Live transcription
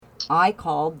I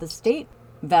called the state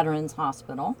Veterans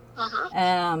Hospital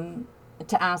Uh-huh.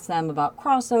 to ask them about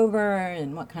crossover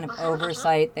and what kind of Uh-huh. Uh-huh.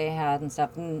 oversight they had and stuff.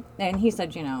 And he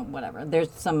said, whatever, there's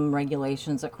some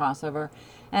regulations at crossover.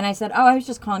 And I said, oh, I was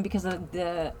just calling because of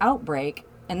the outbreak.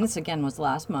 And this again was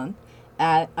last month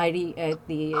at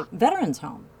the veterans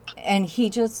home. And he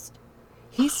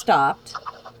stopped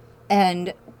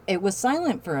and it was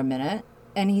silent for a minute.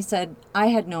 And he said, I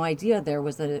had no idea there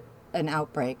was an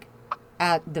outbreak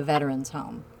at the veterans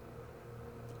home.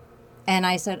 And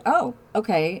I said, oh,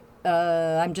 okay.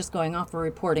 I'm just going off a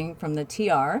reporting from the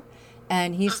TR.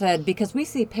 And he said, because we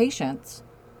see patients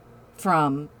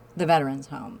from the veterans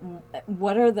home.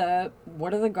 What are the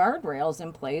guardrails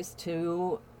in place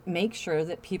to make sure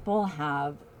that people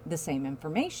have the same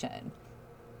information?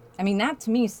 I mean, that to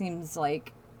me seems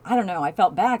like, I don't know, I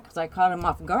felt bad because I caught him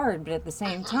off guard, but at the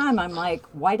same time, I'm like,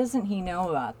 why doesn't he know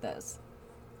about this?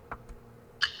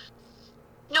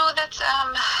 No, that's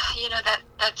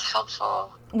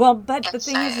helpful Well, but the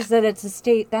thing is insight. that it's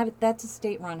a that's a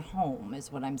state-run home,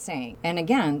 is what I'm saying. And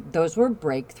again, those were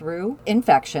breakthrough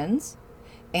infections,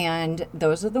 and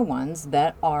those are the ones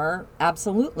that are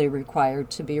absolutely required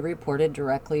to be reported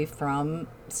directly from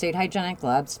state hygienic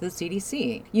labs to the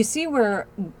CDC. You see where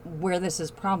this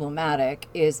is problematic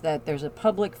is that there's a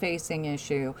public-facing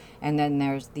issue, and then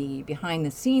there's the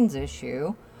behind-the-scenes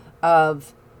issue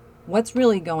of what's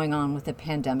really going on with the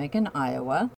pandemic in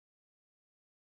Iowa.